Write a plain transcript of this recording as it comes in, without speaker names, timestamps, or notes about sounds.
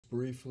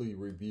briefly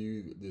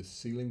review this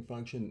ceiling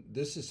function.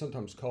 This is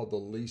sometimes called the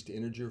least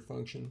integer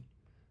function.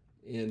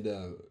 And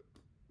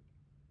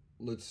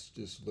let's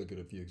just look at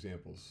a few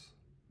examples.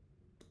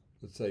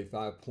 Let's say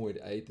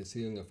 5.8, the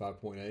ceiling of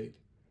 5.8.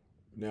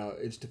 Now,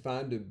 it's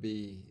defined to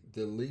be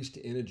the least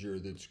integer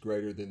that's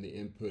greater than the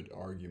input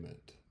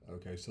argument.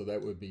 Okay, so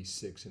that would be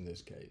 6 in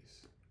this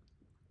case.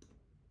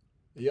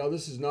 Yeah,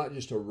 this is not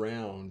just a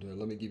round.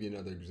 Let me give you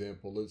another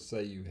example. Let's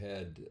say you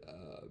had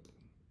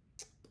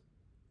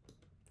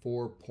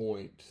 4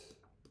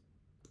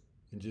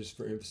 and just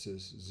for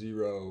emphasis,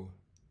 0,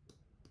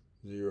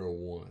 0,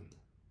 1.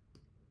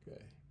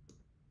 Okay.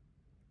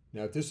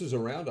 Now, if this was a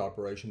round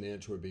operation, the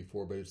answer would be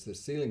 4, but it's the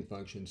ceiling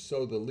function.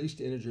 So the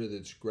least integer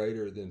that's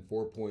greater than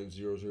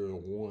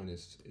 4.001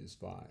 is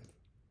 5.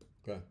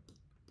 Okay.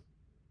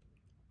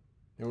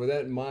 Now, with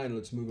that in mind,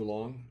 let's move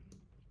along.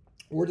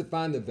 Or to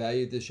find the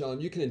value of this, y'all,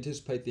 and you can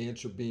anticipate the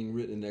answer being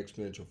written in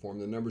exponential form.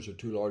 The numbers are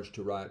too large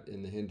to write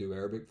in the Hindu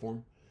Arabic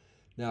form.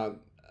 Now,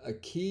 a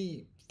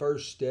key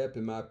first step,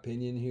 in my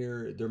opinion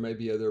here, there may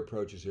be other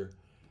approaches here,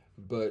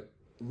 but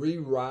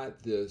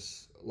rewrite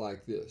this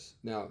like this.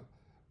 Now,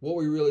 what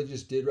we really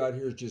just did right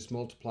here is just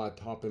multiply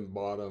top and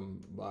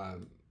bottom by,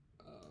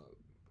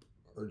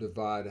 or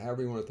divide,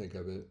 however you want to think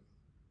of it,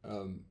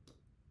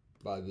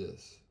 by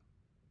this.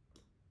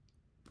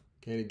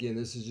 Okay, and again,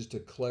 this is just a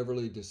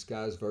cleverly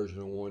disguised version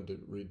of 1 to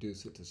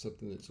reduce it to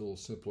something that's a little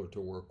simpler to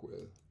work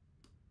with.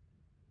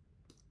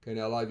 Okay,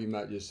 now a lot of you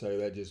might just say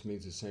that just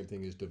means the same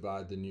thing as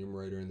divide the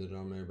numerator and the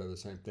denominator by the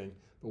same thing.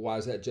 But why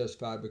is that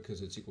justified?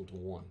 Because it's equal to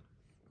 1.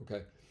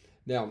 Okay,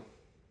 now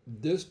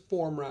this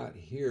form right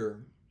here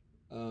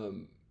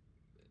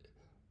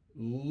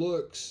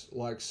looks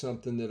like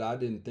something that I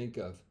didn't think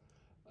of.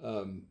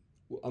 I'm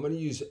going to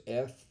use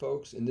F,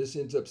 folks, and this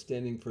ends up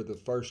standing for the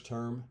first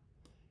term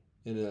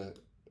in a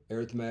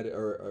arithmetic,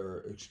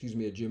 or excuse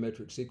me, a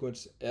geometric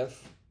sequence,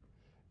 F,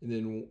 and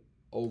then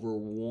over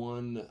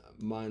 1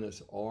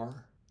 minus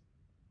R.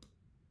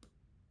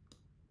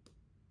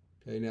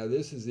 Okay, now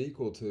this is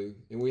equal to,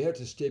 and we have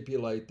to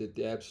stipulate that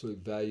the absolute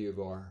value of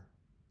R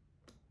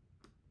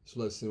is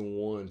less than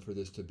 1 for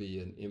this to be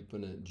an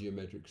infinite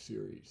geometric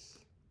series.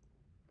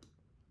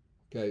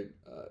 Okay,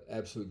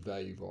 absolute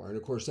value of R. And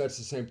of course, that's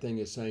the same thing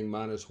as saying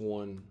minus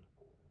 1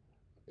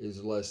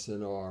 is less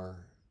than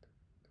R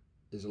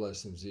is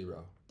less than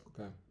 0.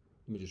 Okay,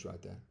 let me just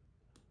write that.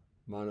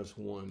 Minus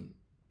 1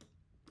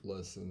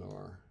 less than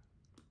R.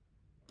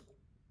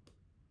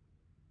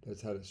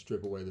 That's how to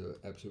strip away the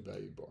absolute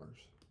value bars.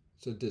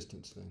 It's a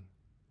distance thing.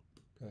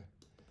 Okay.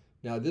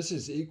 Now this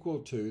is equal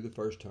to the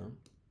first term.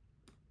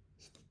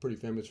 It's a pretty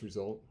famous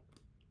result.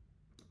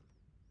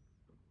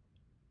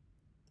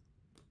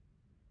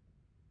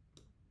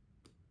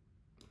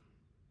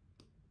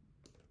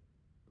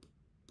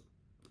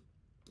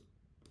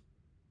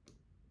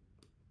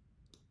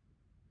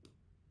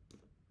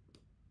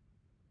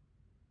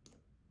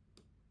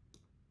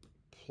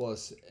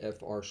 Plus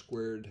FR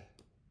squared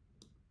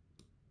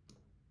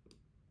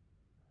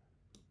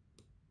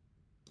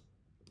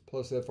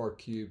plus FR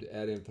cubed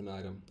ad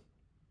infinitum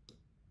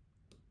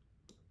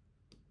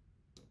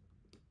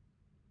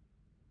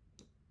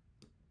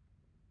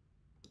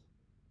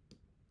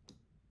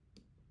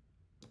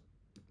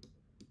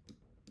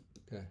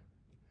okay.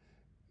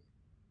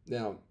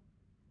 Now,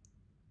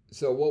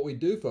 so what we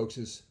do, folks,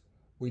 is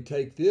we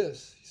take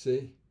this,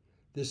 see,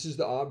 this is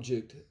the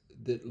object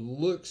that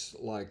looks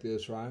like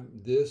this, right?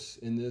 This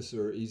and this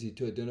are easy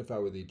to identify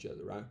with each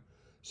other, right?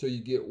 So you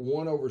get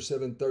 1 over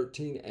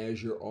 7/13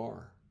 as your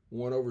R.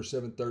 1 over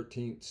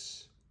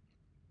 7/13.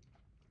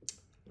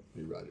 Let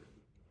me write it.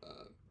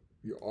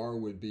 Your R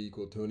would be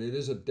equal to, and it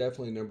is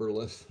definitely a number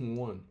less than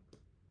 1.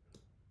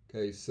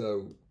 Okay,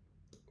 so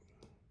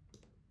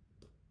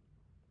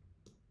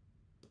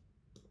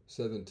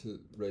 7 to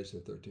the raised to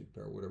the 13th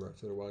power, whatever I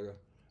said a while ago.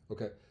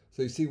 Okay,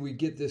 so you see we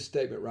get this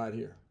statement right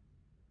here.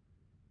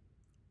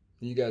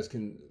 You guys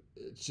can,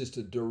 it's just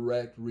a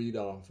direct read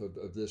off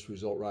of this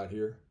result right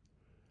here.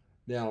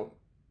 Now,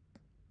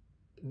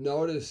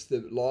 notice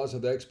that laws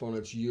of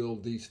exponents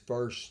yield these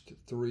first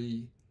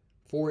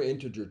 4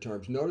 integer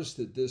terms. Notice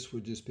that this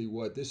would just be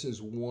what? This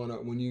is 1,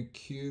 when you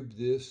cube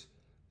this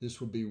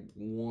would be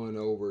 1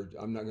 over,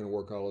 I'm not going to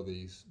work all of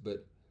these,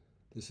 but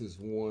this is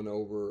 1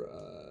 over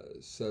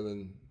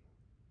 7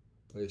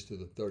 raised to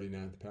the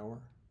 39th power.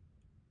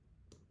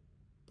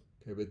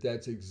 Okay, but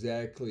that's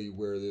exactly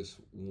where this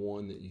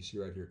 1 that you see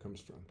right here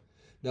comes from.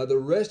 Now the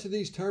rest of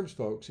these terms,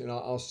 folks, and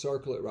I'll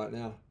circle it right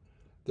now.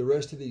 The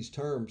rest of these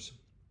terms,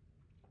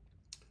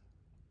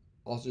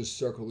 I'll just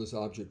circle this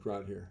object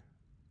right here.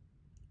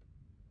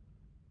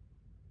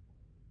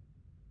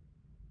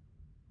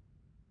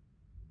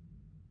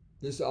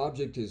 This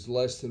object is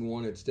less than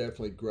 1. It's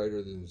definitely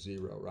greater than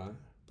 0, right?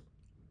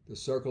 The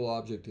circle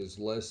object is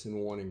less than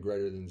 1 and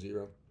greater than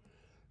 0.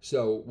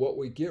 So what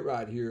we get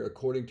right here,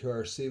 according to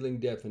our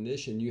ceiling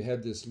definition, you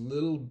have this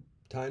little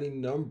tiny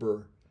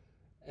number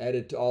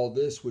added to all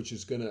this, which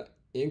is going to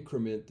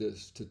increment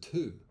this to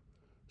 2.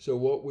 So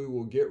what we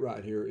will get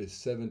right here is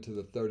 7 to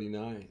the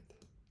 39th.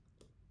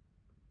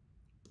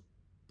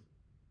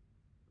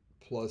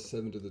 plus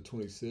 7 to the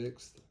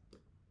 26th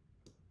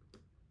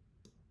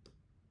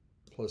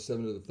plus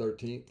 7 to the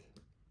 13th.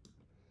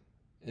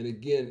 And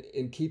again,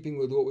 in keeping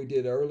with what we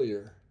did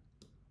earlier,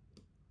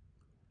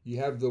 you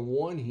have the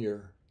 1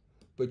 here,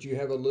 but you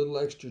have a little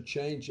extra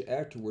change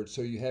afterwards,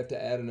 so you have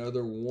to add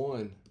another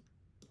 1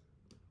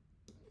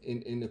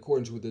 in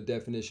accordance with the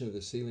definition of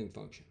the ceiling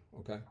function,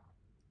 okay?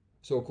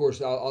 So, of course,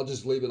 I'll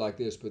just leave it like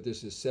this, but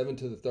this is 7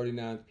 to the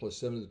 39th plus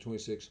 7 to the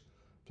 26th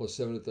plus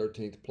 7 to the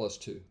 13th plus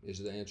 2 is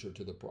the answer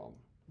to the problem,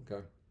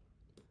 okay?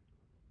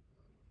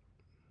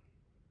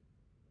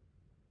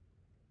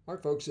 All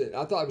right, folks,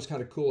 I thought it was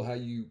kind of cool how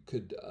you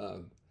could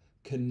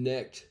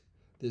connect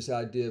this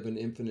idea of an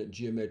infinite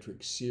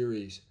geometric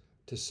series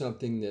to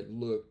something that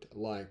looked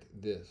like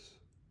this.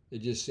 It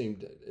just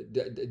seemed,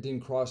 it didn't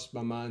cross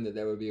my mind that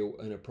that would be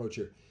an approach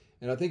here.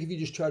 And I think if you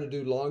just try to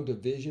do long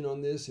division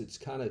on this, it's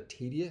kind of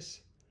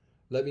tedious.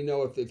 Let me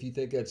know if you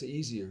think that's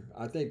easier.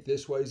 I think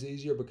this way is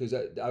easier because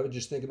I would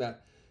just think about,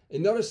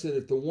 and notice that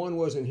if the 1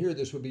 wasn't here,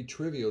 this would be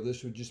trivial.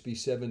 This would just be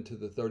 7 to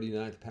the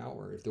 39th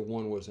power if the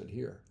 1 wasn't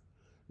here,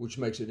 which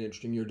makes it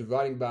interesting. You're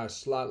dividing by a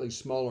slightly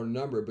smaller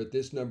number, but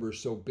this number is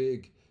so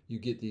big, you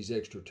get these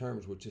extra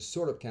terms, which is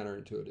sort of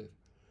counterintuitive,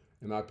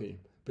 in my opinion.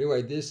 But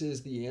anyway, this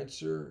is the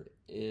answer,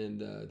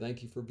 and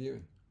thank you for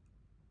viewing.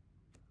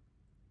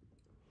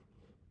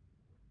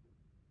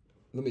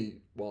 Let me,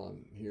 while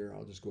I'm here,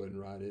 I'll just go ahead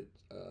and write it.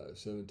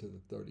 7 to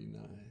the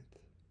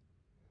 39th.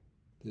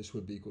 This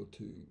would be equal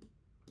to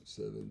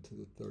 7 to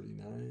the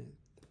 39th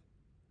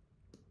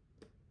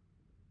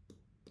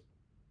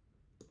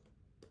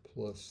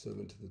plus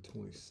 7 to the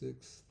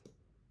 26th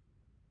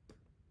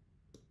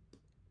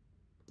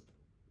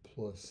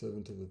plus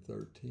 7 to the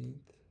 13th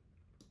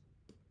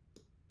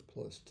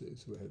plus 2.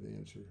 So we have the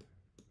answer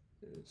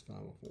in its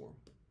final form.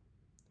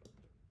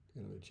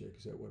 And let me check,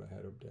 is that what I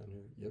had up down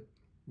here? Yep.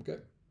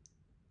 Okay.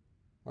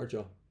 All right,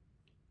 y'all.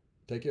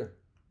 Take care.